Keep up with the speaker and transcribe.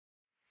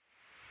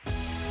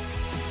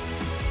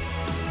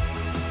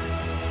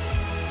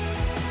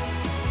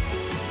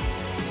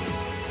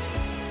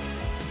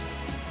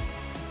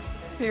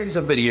series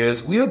of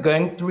videos, we are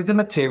going through the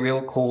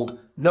material called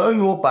Know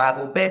Your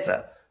Bible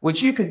Better,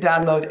 which you can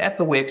download at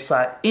the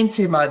website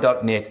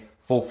ntmi.net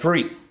for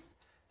free.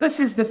 This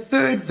is the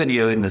third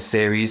video in the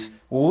series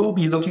where we'll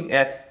be looking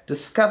at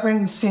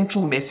discovering the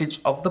central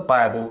message of the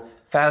Bible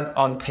found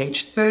on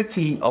page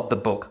 13 of the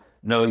book,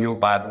 Know Your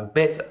Bible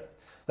Better.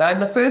 Now, in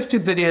the first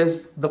two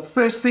videos, the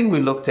first thing we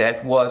looked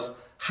at was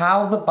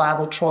how the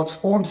Bible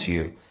transforms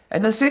you.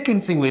 And the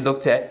second thing we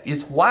looked at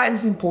is why it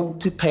is important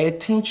to pay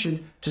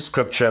attention to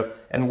Scripture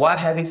and why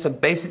having some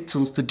basic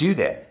tools to do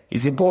that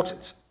is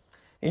important.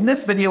 In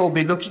this video, we'll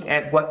be looking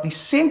at what the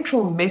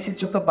central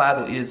message of the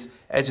Bible is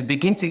as we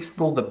begin to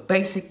explore the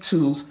basic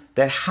tools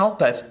that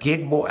help us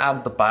get more out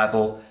of the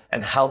Bible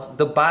and help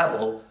the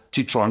Bible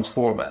to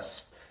transform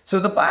us. So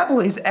the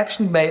Bible is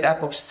actually made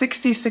up of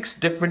 66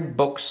 different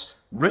books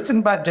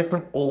written by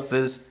different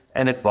authors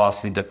and at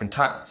vastly different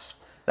times.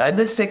 Now, in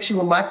this section,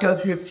 we might go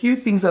through a few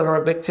things that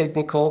are a bit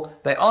technical.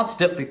 They aren't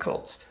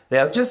difficult. They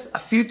are just a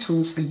few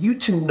tools for you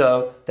to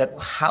know that will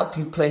help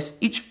you place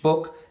each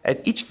book and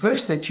each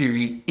verse that you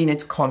read in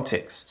its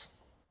context.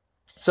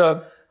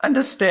 So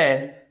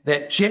understand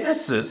that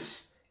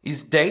Genesis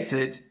is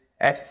dated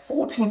at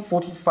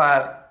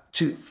 1445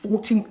 to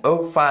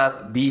 1405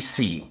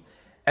 BC.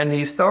 And the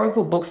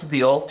historical books of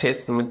the Old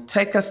Testament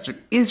take us through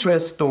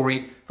Israel's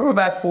story from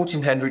about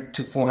 1400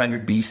 to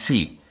 400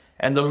 BC.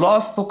 And the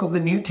last book of the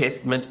New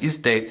Testament is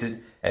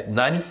dated at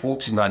 94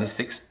 to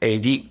 96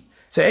 AD.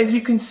 So as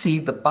you can see,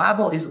 the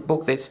Bible is a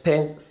book that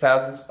spans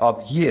thousands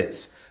of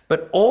years,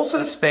 but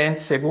also spans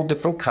several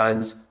different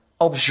kinds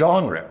of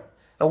genre.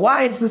 Now,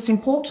 why is this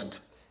important?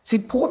 It's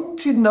important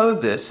to know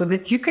this so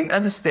that you can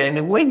understand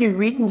that when you're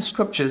reading the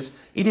Scriptures,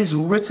 it is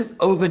written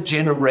over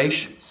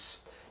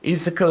generations. It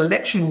is a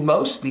collection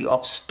mostly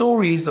of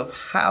stories of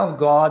how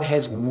God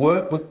has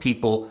worked with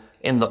people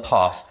in the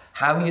past,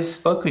 how he has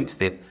spoken to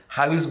them,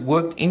 how he's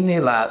worked in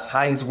their lives,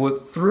 how he's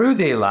worked through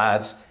their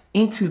lives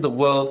into the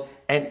world,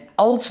 and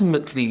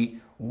ultimately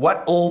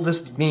what all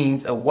this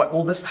means and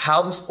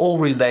how this all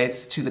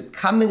relates to the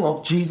coming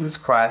of Jesus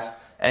Christ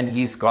and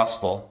his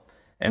gospel,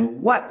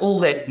 and what all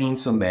that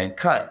means for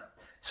mankind.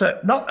 So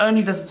not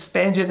only does it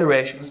span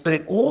generations, but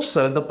it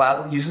also, the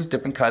Bible uses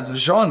different kinds of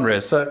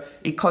genres. So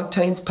it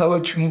contains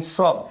poetry and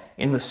song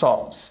in the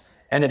Psalms.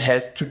 And it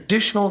has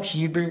traditional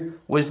Hebrew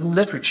wisdom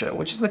literature,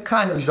 which is a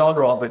kind of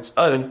genre of its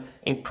own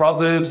in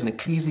Proverbs and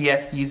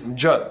Ecclesiastes and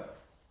Job.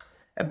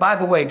 And by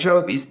the way,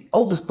 Job is the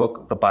oldest book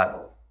of the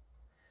Bible.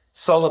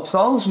 Song of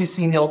Songs we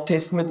see in the Old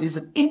Testament is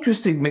an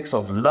interesting mix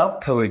of love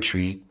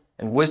poetry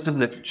and wisdom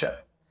literature.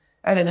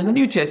 And in the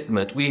New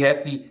Testament, we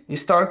have the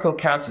historical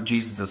accounts of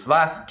Jesus'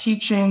 life and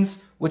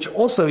teachings, which are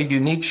also a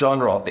unique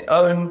genre of their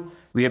own.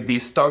 We have the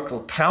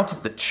historical account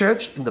of the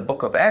church in the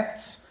book of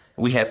Acts.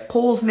 We have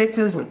Paul's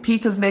letters and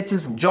Peter's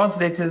letters and John's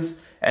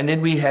letters. And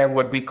then we have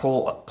what we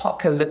call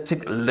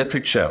apocalyptic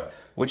literature,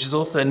 which is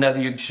also another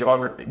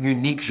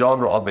unique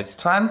genre of its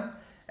time.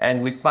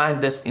 And we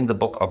find this in the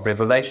book of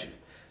Revelation.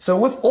 So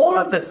with all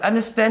of this,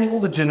 understanding all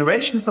the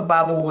generations the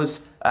Bible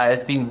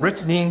has been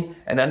written in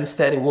and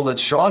understanding all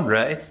its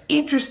genre, it's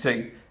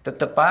interesting that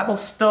the Bible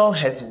still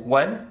has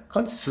one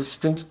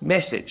consistent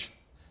message,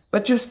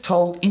 but just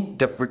told in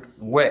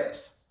different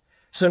ways.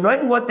 So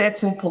knowing what that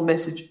simple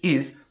message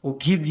is will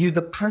give you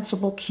the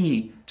principal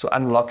key to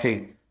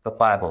unlocking the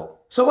Bible.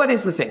 So what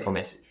is the central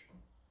message?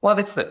 Well,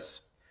 it's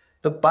this.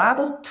 The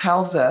Bible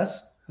tells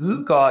us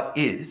who God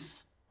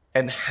is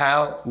and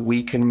how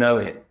we can know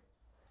him.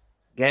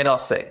 Again, I'll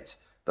say it.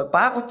 The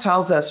Bible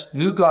tells us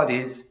who God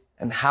is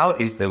and how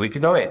it is that we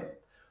can know him.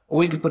 Or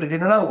we could put it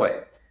in another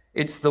way.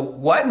 It's the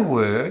one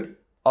word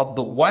of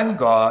the one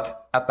God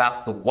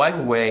about the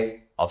one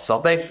way of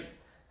salvation.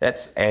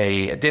 That's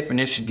a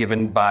definition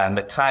given by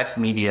Matthias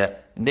Media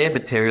in their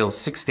material,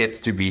 6 Steps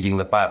to Reading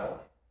the Bible.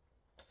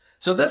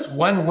 So this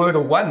one word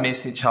or one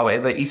message,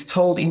 however, is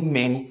told in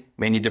many,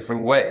 many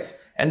different ways.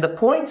 And the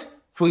point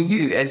for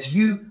you as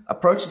you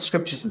approach the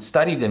Scriptures and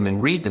study them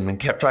and read them and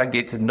try and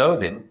get to know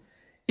them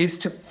is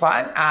to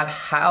find out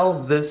how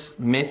this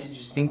message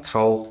is being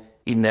told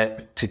in that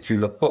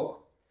particular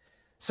book.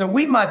 So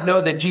we might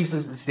know that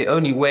Jesus is the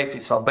only way to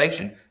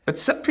salvation, but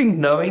simply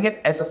knowing it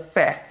as a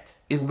fact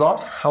is not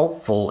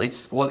helpful. It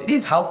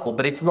is helpful,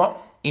 but it's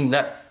not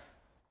enough.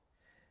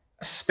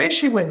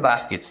 Especially when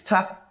life gets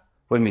tough,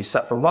 when we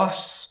suffer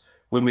loss,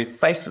 when we're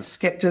faced with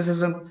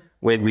skepticism,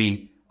 when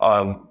we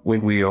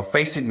are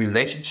facing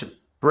relationship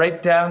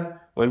breakdown,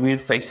 when we're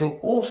facing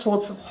all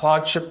sorts of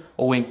hardship,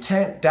 or when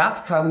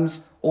doubt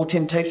comes or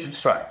temptation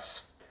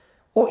strikes.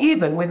 Or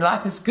even when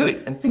life is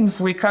good and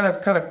we're kind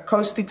of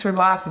coasting through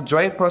life,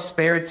 enjoying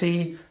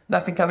prosperity,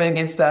 nothing coming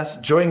against us,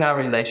 enjoying our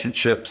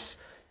relationships.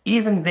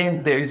 Even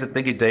then there is a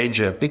bigger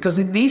danger, because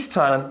in these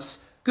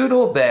times, good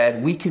or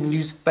bad, we can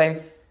lose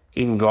faith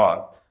in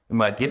God. We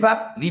might give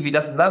up, believe he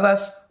doesn't love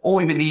us, or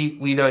we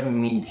believe we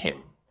don't need him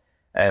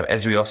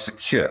as we are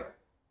secure.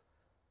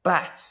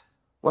 But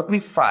what we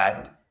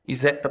find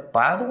is that the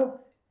Bible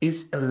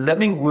is a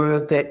living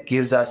word that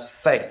gives us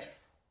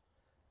faith.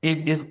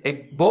 It is a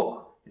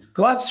book, it's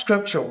God's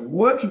scripture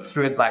working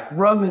through it like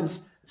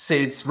Romans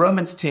says,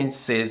 Romans 10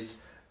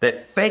 says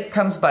that faith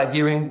comes by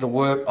hearing the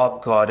word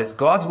of God. As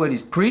God's word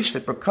is preached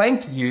and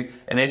proclaimed to you,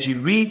 and as you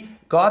read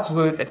God's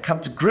word and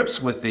come to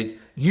grips with it,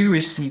 you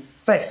receive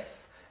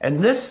faith. And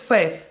this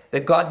faith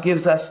that God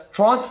gives us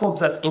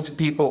transforms us into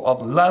people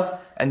of love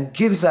and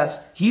gives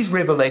us his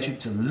revelation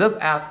to live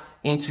out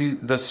into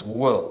this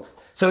world.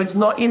 So it's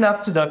not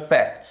enough to know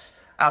facts.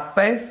 Our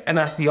faith and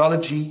our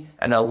theology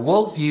and our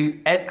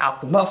worldview and our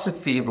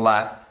philosophy of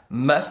life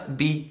must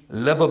be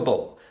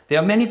livable. There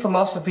are many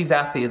philosophies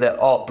out there that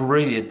are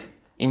brilliant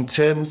in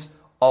terms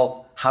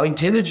of how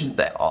intelligent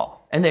they are,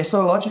 and they're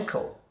so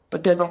logical,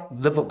 but they're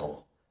not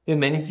livable. There are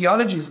many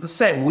theologies the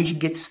same. We can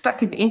get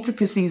stuck in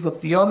intricacies of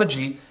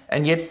theology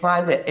and yet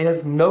find that it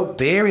has no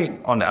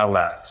bearing on our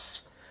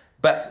lives.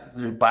 But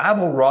the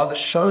Bible rather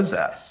shows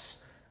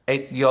us a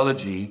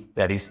theology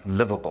that is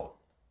livable.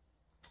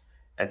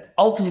 And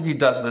ultimately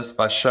does this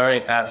by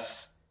showing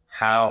us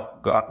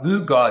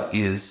who God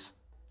is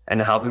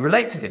and how we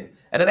relate to him.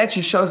 And it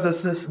actually shows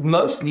us this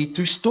mostly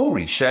through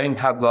story, showing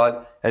how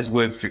God has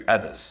worked through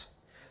others.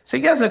 So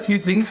here's a few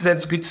things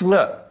that's good to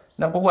know.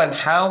 Number one,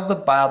 how the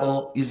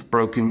Bible is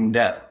broken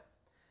down.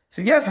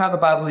 So here's how the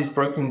Bible is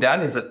broken down.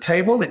 There's a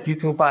table that you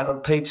can find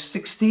on page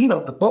 16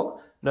 of the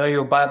book, Know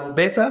Your Bible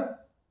Better.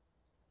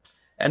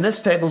 And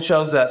this table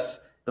shows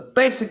us the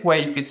basic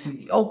way you can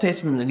see the Old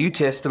Testament and the New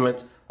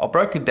Testament are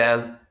broken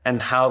down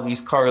and how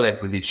these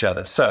correlate with each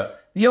other. So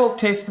the Old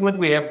Testament,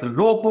 we have the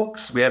law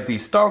books, we have the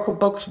historical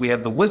books, we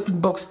have the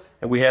wisdom books,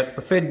 and we have the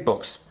prophetic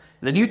books.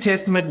 In the New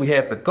Testament, we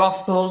have the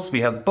Gospels,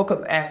 we have the book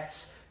of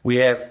Acts, we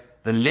have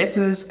the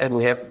letters, and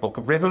we have the book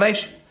of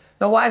Revelation.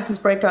 Now, why is this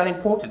breakdown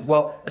important?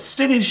 Well, as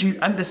soon as you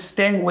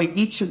understand where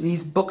each of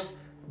these books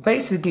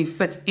basically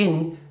fits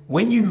in,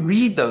 when you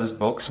read those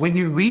books, when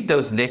you read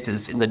those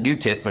letters in the New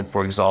Testament,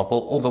 for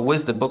example, or the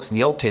wisdom books in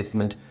the Old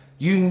Testament,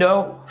 you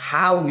know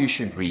how you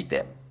should read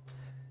them.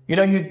 You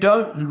know, you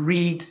don't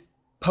read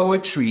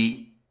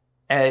poetry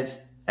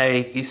as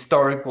a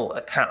historical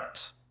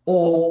account,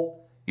 or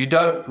you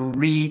don't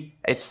read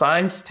a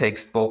science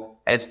textbook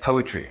as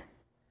poetry.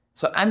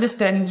 So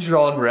understanding the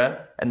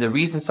genre and the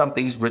reason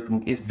something is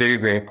written is very,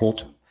 very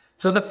important.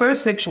 So the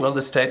first section on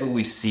this table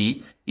we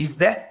see is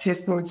that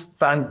Testament's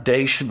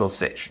foundational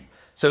section.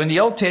 So in the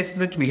Old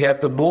Testament, we have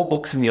the law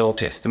books in the Old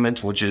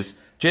Testament, which is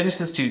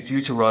Genesis to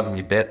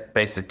Deuteronomy,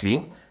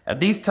 basically. And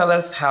these tell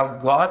us how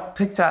God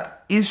picked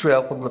out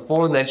Israel from the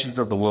fallen nations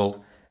of the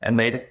world and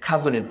made a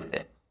covenant with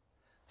them.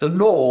 The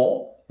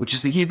law, which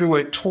is the Hebrew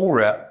word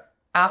Torah,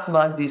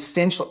 outlines the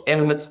essential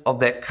elements of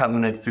that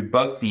covenant through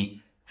both the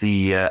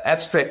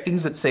abstract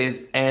things it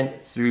says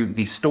and through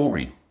the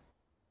story.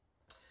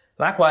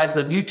 Likewise,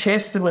 the New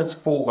Testament's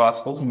four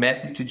Gospels,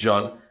 Matthew to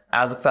John,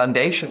 are the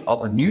foundation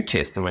of the New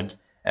Testament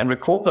and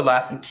record the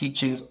life and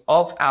teachings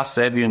of our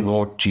Savior and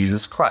Lord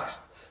Jesus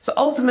Christ. So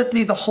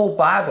ultimately, the whole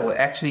Bible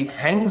actually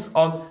hangs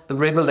on the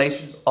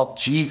revelations of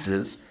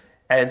Jesus,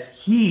 as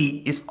he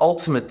is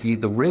ultimately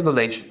the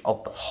revelation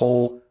of the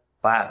whole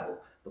Bible.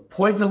 The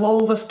point of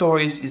all the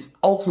stories is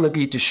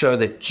ultimately to show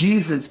that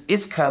Jesus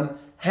is come,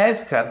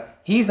 has come,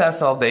 he's our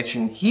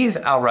salvation, he is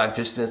our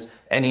righteousness,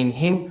 and in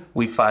him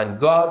we find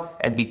God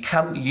and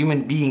become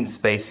human beings,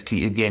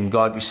 basically. Again,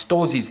 God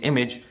restores his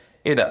image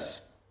in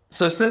us.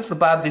 So since the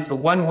Bible is the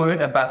one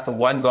word about the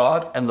one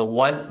God and the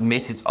one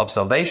message of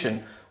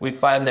salvation, we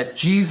find that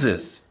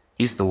Jesus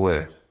is the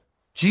word.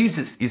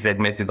 Jesus is that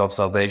method of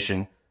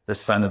salvation, the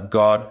Son of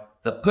God,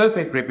 the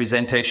perfect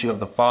representation of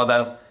the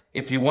Father.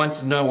 If you want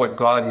to know what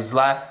God is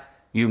like,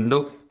 you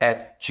look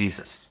at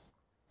Jesus.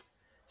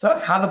 So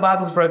how the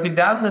Bible is broken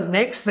down, the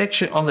next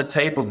section on the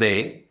table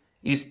there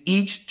is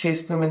each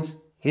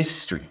testament's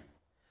history.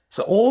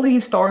 So all the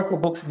historical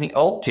books in the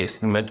Old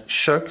Testament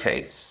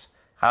showcase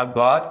how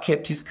God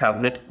kept his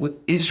covenant with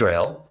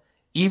Israel,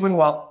 even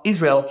while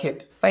Israel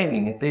kept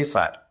failing at their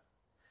side.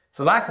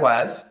 So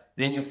likewise,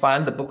 then you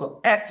find the book of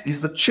Acts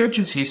is the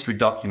church's history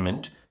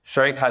document,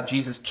 showing how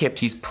Jesus kept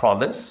his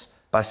promise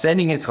by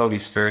sending his Holy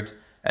Spirit,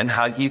 and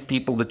how his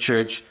people, the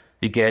church,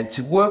 began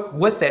to work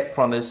with that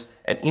promise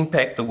and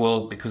impact the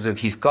world because of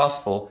his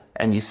gospel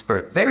and his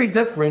spirit. Very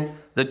different.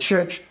 The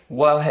church,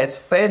 while has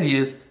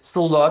failures,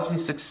 still largely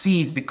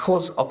succeeds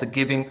because of the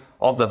giving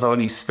of the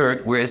Holy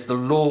Spirit, whereas the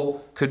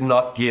law could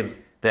not give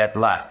that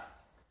life.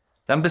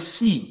 Number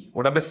three,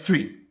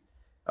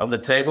 on the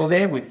table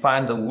there, we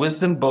find the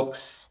wisdom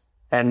books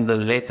and the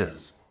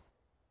letters.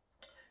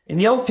 In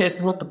the Old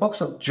Testament, the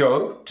books of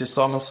Job to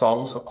Song of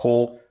Songs are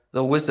called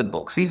the wisdom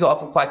books. These are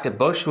often quite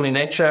devotional in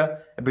nature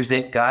and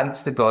present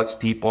guidance to God's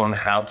people on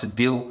how to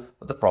deal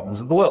with the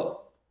problems of the world.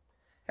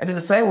 And in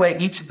the same way,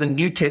 each of the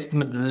New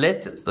Testament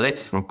letters, the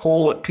letters from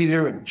Paul and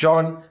Peter and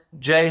John,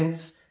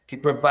 James,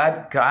 can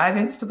provide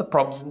guidance to the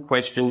problems and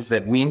questions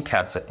that we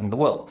encounter in the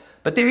world.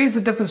 But there is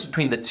a difference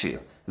between the two.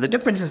 The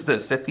difference is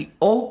this, that the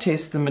Old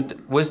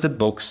Testament wisdom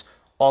books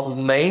are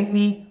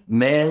mainly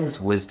man's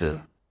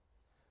wisdom,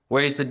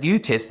 whereas the New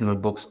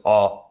Testament books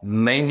are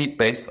mainly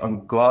based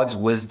on God's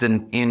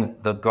wisdom in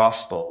the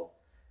gospel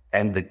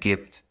and the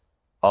gift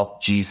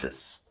of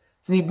Jesus.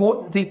 It's an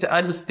important thing to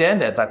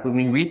understand that, like when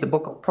we read the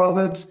book of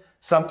Proverbs,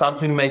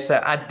 Sometimes we may say,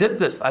 I did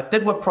this, I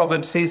did what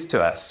Proverbs says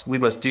to us we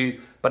must do,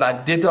 but I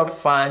did not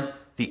find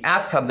the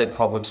outcome that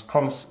Proverbs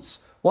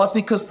promises. Well, it's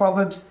because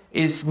Proverbs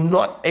is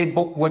not a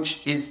book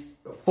which is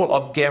full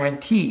of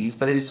guarantees,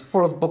 but it is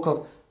full of book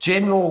of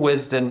general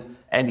wisdom.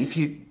 And if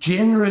you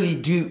generally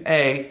do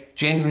A,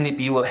 generally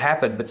B will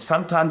happen, but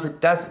sometimes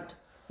it doesn't.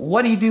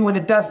 What do you do when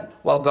it doesn't?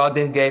 Well, God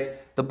then gave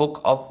the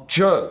book of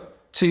Job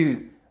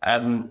to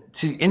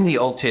in the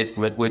Old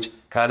Testament, which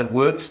kind of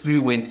works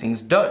through when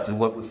things don't. And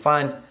what we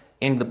find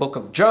in the book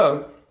of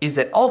Job is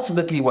that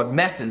ultimately what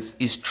matters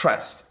is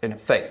trust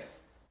and faith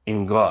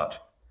in God.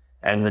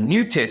 And the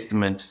New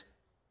Testament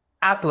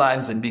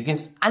outlines and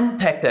begins to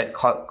unpack that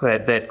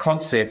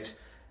concept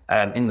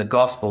in the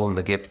gospel and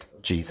the gift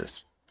of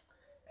Jesus.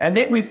 And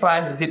then we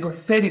find the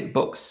prophetic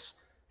books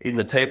in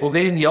the table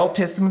there. In the Old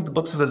Testament, the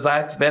books of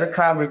Isaiah and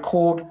Malachi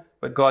record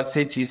what God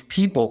said to his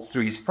people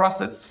through his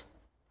prophets.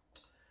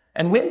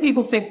 And when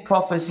people think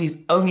prophecy is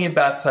only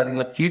about telling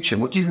the future,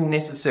 which isn't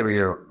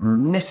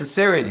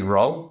necessarily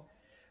wrong,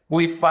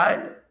 we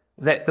find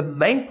that the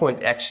main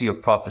point actually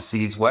of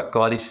prophecy is what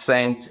God is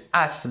saying to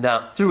us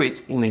now through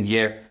it in the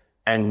here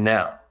and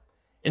now.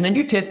 In the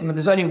New Testament,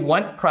 there's only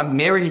one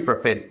primarily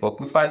prophetic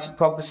book. We find some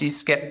prophecies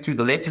scattered through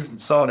the letters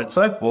and so on and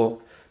so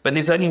forth, but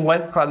there's only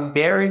one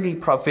primarily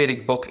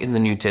prophetic book in the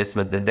New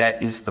Testament, and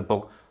that is the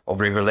book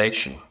of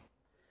Revelation.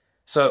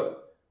 So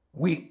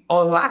we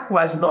are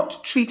likewise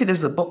not treated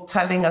as a book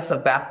telling us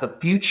about the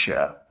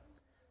future,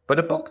 but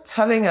a book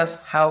telling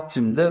us how to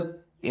live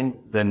in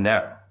the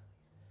now.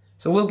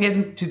 So we'll get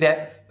into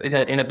that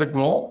in a bit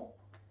more.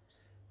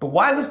 But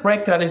why this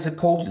breakdown is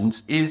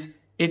important is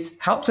it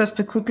helps us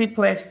to quickly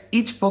place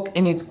each book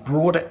in its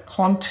broader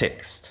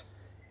context,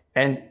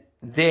 and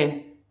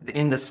then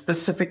in the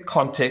specific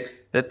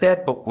context that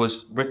that book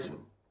was written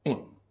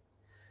in.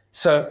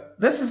 So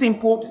this is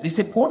important. It's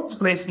important to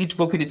place each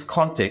book in its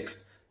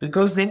context,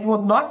 because then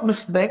we'll not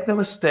make the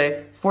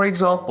mistake, for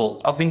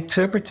example, of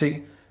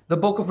interpreting the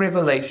book of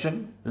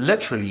Revelation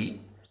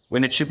literally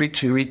when it should be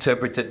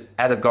interpreted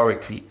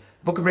allegorically.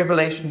 The book of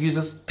Revelation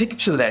uses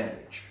picture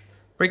language.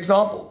 For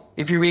example,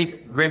 if you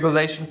read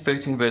Revelation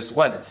 13 verse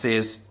 1, it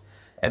says,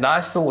 "And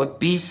I saw a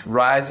beast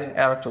rising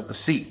out of the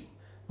sea,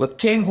 with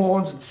 10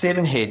 horns and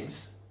 7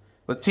 heads,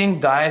 with 10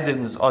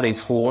 diadems on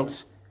its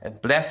horns,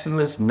 and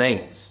blasphemous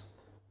names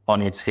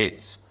on its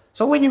heads."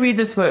 So when you read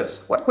this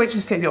verse, what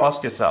questions can you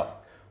ask yourself?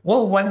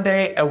 Will one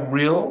day a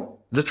real,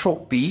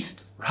 literal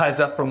beast rise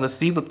up from the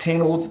sea with 10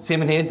 horns and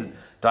 7 heads and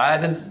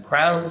diadems and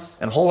crowns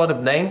and a whole lot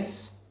of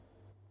names?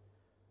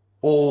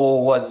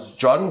 Or was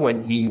John,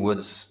 when he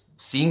was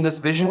seeing this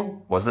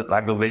vision, was it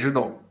like a vision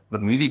of the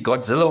movie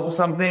Godzilla or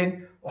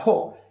something?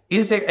 Or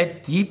is there a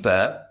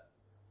deeper,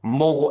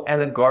 more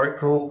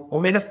allegorical or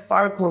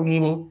metaphorical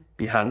meaning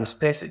behind this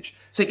passage?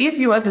 So if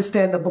you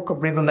understand the book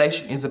of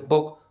Revelation is a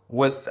book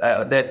with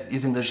that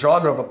is in the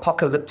genre of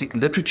apocalyptic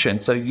literature,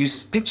 and so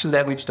use picture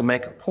language to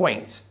make a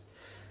point,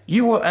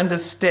 you will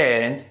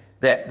understand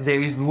that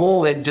there is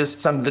more than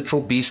just some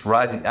literal beast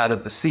rising out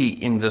of the sea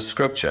in the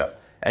scripture.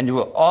 And you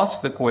will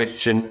ask the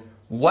question,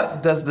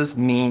 what does this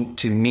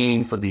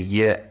mean for the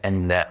here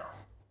and now?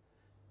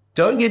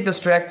 Don't get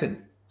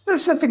distracted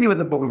specifically with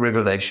the book of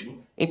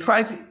Revelation. It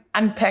tries to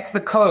unpack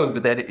the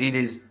code that it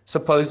is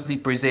supposedly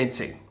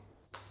presenting.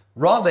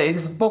 Rather, it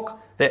is a book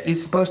that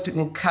is supposed to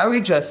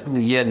encourage us in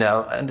the here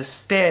now,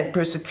 understand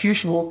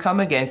persecution will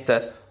come against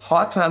us,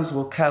 hard times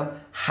will come.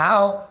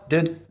 How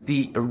did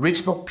the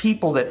original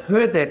people that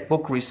heard that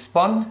book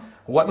respond?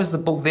 What was the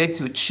book there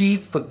to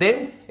achieve for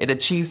them? It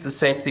achieves the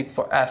same thing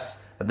for us.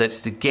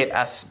 That's to get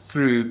us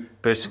through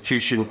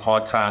persecution,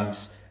 hard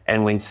times,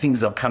 and when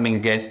things are coming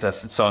against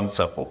us, and so on and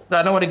so forth. Now,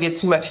 I don't want to get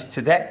too much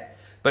into that,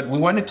 but we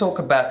want to talk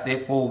about,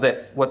 therefore,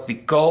 that what the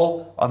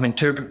goal of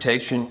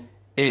interpretation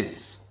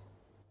is.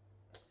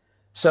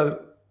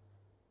 So,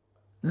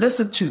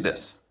 listen to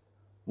this.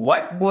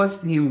 What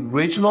was the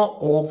original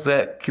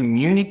author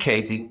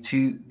communicating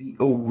to the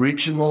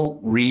original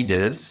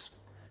readers,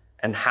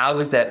 and how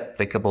is that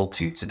applicable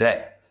to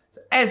today?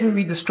 As we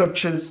read the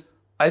scriptures,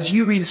 as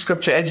you read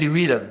scripture, as you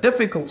read a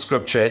difficult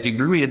scripture, as you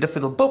read a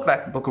difficult book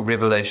like the book of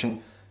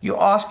Revelation, you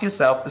ask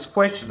yourself this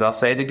question. I'll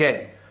say it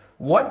again.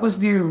 What was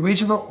the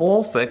original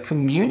author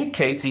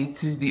communicating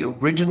to the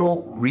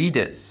original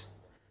readers?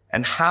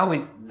 And how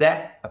is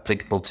that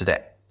applicable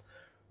today?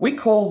 We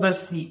call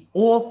this the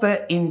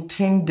author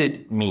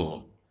intended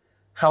meaning.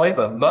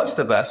 However, most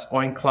of us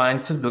are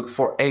inclined to look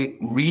for a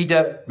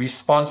reader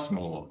response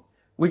meaning,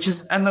 which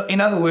is, in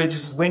other words,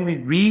 is when we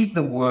read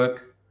the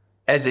work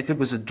as if it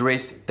was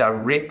addressed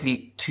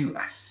directly to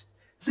us.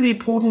 It's an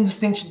important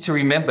distinction to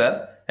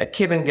remember that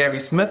Kevin Gary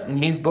Smith,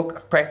 in his book, A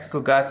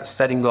Practical Guide to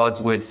Studying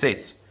God's Word,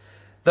 says,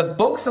 the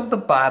books of the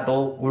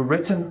Bible were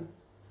written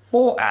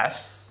for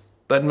us,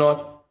 but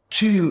not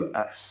to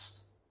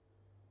us.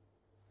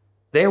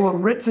 They were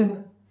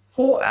written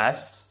for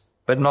us,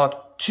 but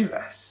not to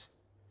us.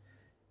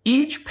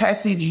 Each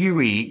passage you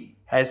read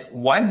has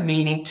one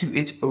meaning to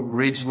its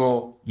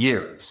original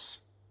hearers,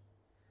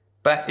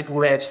 but it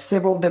will have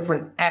several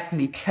different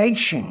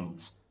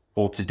applications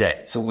for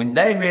today. So when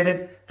they read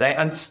it, they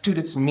understood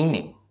its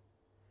meaning.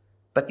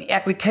 But the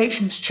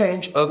applications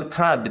change over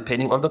time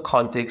depending on the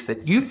context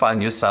that you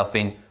find yourself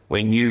in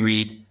when you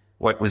read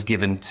what was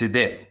given to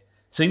them.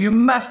 So you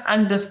must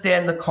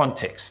understand the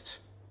context.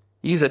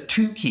 These are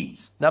two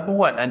keys. Number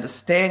one,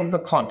 understand the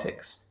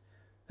context.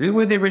 Who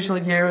were the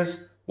original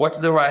hearers? What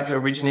did the writer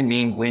originally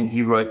mean when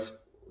he wrote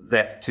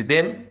that to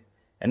them?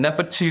 And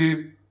number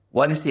two,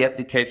 what is the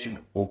application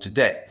for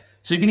today?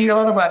 So you can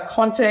learn about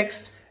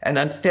context and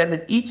understand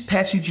that each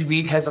passage you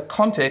read has a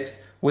context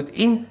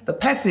within the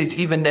passage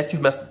even that you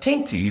must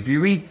attend to. If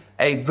you read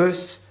a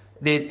verse,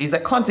 there is a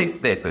context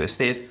to that verse.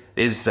 There's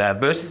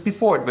verses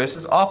before it,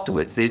 verses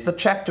afterwards. There's the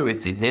chapter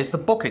it's in, there's the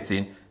book it's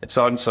in, and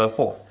so on and so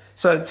forth.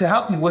 So to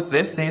help me with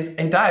this, there's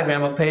a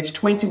diagram on page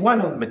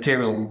 21 of the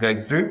material we're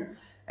going through.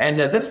 And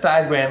this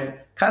diagram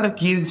kind of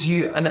gives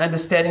you an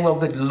understanding of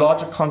the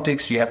larger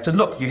context you have to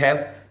look. You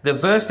have the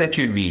verse that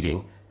you're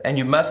reading, and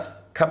you must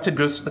come to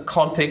grips with the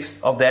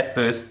context of that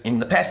verse in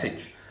the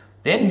passage.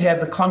 Then you have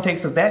the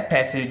context of that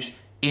passage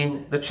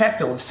in the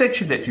chapter or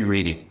section that you're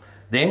reading.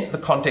 Then the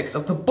context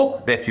of the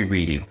book that you're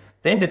reading.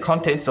 Then the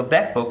context of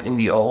that book in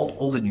the Old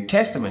or the New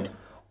Testament.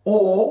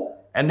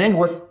 And then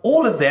with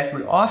all of that,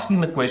 we're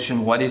asking the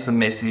question, what is the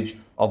message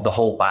of the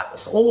whole Bible?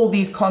 So all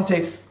these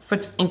contexts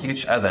fits into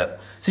each other.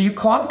 So you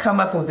can't come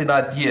up with an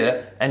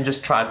idea and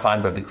just try and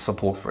find biblical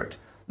support for it.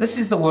 This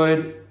is the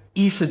word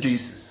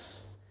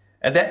eisegesis.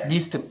 And that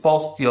leads to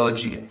false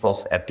theology and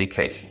false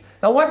application.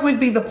 Now, what would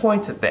be the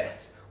point of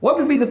that? What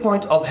would be the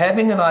point of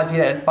having an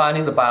idea and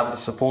finding the Bible to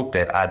support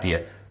that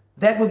idea?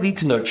 That would lead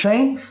to no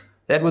change.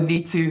 That would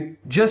lead to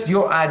just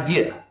your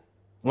idea,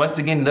 once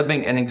again,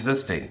 living and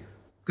existing.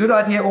 Good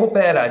idea or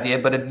bad idea,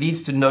 but it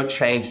leads to no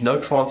change,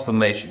 no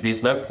transformation.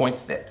 There's no point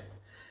to that.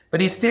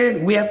 But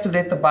instead, we have to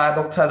let the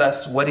Bible tell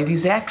us what it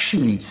is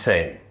actually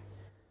saying.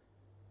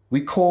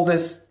 We call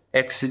this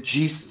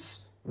exegesis.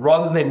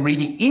 Rather than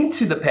reading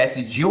into the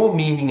passage your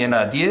meaning and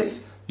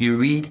ideas, you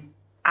read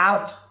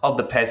out of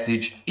the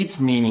passage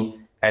its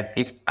meaning and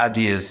its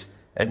ideas.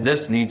 And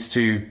this leads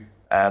to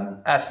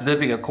us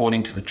living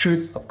according to the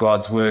truth of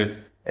God's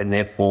word and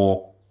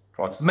therefore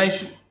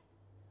transformation.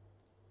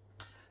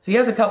 So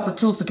here's a couple of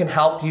tools that can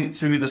help you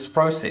through this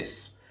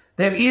process.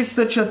 There is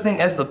such a thing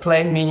as the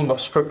plain meaning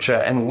of Scripture,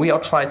 and we are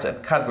trying to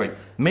uncover it.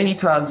 Many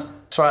times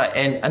try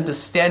and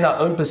understand our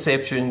own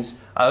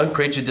perceptions, our own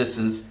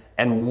prejudices,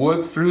 and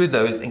work through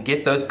those and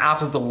get those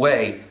out of the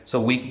way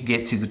so we can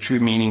get to the true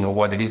meaning of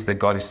what it is that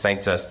God is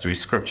saying to us through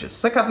Scriptures.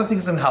 So a couple of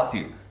things that can help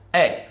you.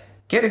 A,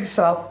 get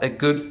yourself a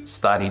good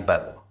study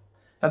Bible.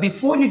 Now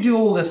before you do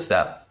all this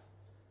stuff,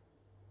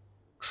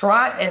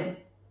 try and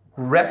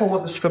grapple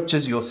with the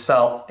Scriptures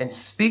yourself and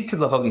speak to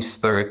the Holy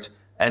Spirit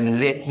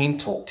and let Him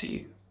talk to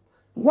you.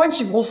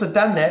 Once you've also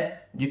done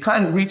that, you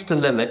kind of reach the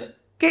limit,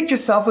 get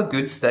yourself a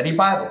good study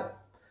Bible.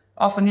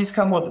 Often these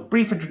come with a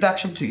brief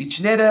introduction to each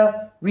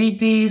letter. Read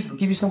these, they'll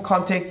give you some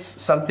context,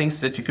 some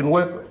things that you can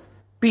work with.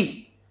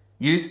 B,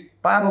 use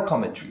Bible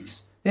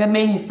commentaries. There are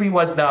many free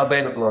ones now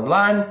available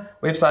online.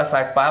 Websites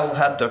like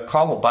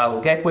BibleHub.com or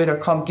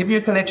BibleGateway.com give you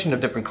a collection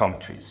of different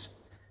commentaries.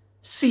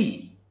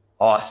 C,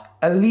 ask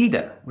a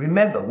leader.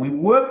 Remember, we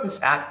work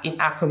this out in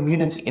our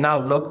community, in our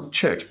local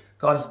church.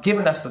 God has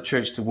given us the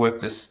church to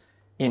work this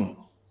in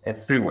and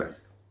through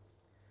with.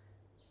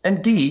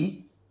 And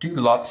D, do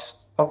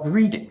lots of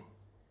reading,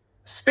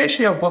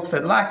 especially of books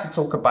that like to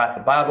talk about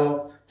the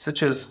Bible,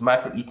 such as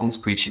Michael Eaton's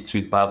Preaching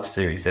Through the Bible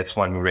series. That's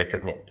one we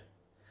recommend.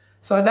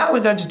 So now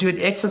we're going to do an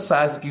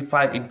exercise that you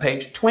find in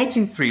page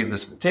 23 of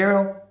this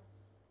material.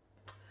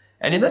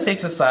 And in this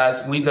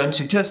exercise, we're going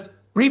to just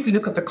briefly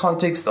look at the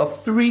context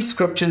of 3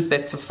 scriptures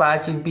that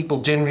society and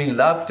people generally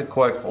love to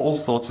quote for all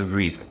sorts of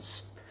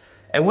reasons.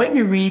 And when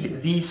you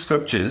read these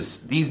scriptures,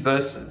 these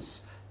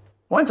verses,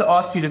 I want to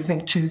ask you to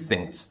think 2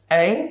 things.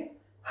 A,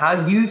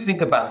 how you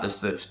think about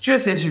this verse,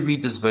 just as you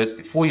read this verse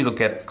before you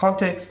look at the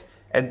context.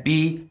 And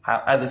B,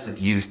 how others have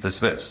used this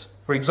verse.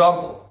 For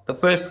example, the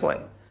first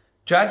one,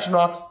 judge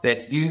not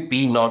that you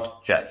be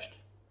not judged.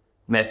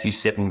 Matthew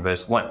 7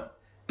 verse 1.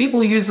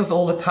 People use this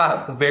all the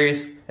time for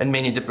various and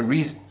many different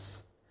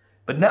reasons.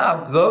 But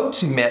now go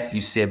to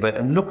Matthew 7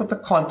 and look at the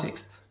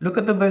context. Look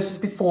at the verses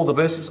before, the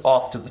verses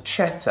after, the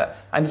chapter.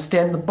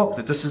 Understand the book,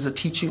 that this is a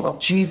teaching of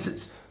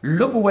Jesus.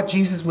 Look at what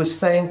Jesus was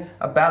saying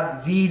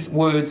about these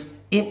words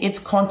in its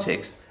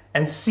context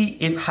and see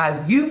if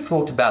how you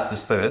thought about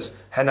this verse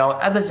and how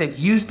others have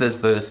used this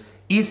verse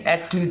is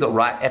actually the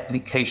right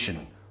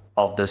application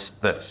of this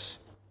verse.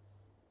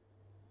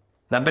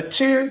 Number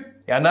 2,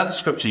 another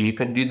scripture you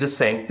can do the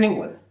same thing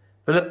with.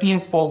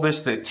 Philippians 4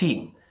 verse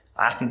 13.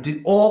 I can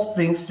do all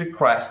things through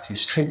Christ who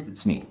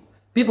strengthens me.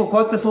 People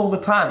quote this all the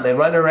time. They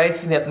run a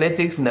race in the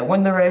athletics and they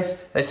win the race.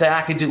 They say,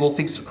 I can do all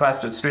things through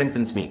Christ who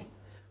strengthens me.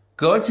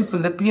 Go to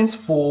Philippians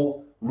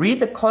 4, read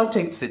the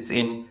context it's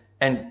in,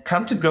 and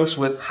come to grips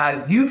with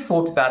how you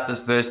thought about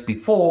this verse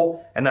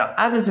before and how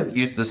others have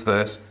used this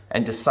verse,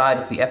 and decide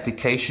if the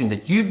application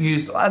that you've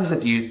used or others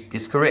have used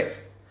is correct.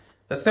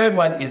 The third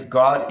one is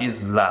God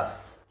is love.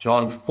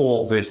 John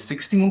 4 verse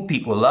 16,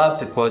 people love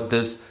to quote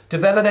this to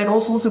validate all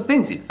sorts of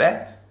things, in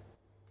fact.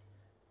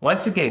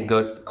 Once again,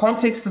 go to the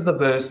context of the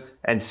verse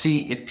and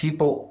see if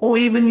people, or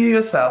even you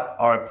yourself,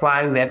 are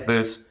applying that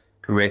verse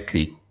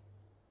correctly.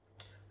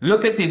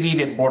 Look at the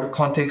immediate important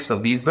context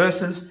of these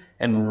verses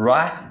and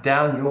write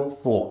down your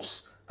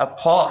thoughts,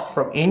 apart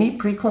from any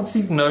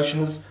preconceived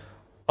notions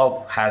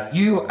of how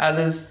you or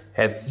others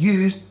have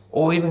used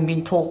or even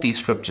been taught these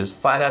scriptures.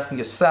 Find out for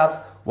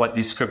yourself what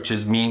these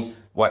scriptures mean,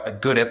 what a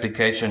good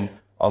application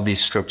of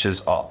these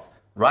scriptures are.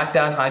 Write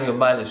down how your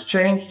mind has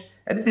changed,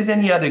 and if there's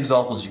any other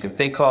examples you can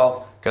think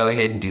of, go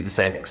ahead and do the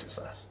same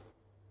exercise.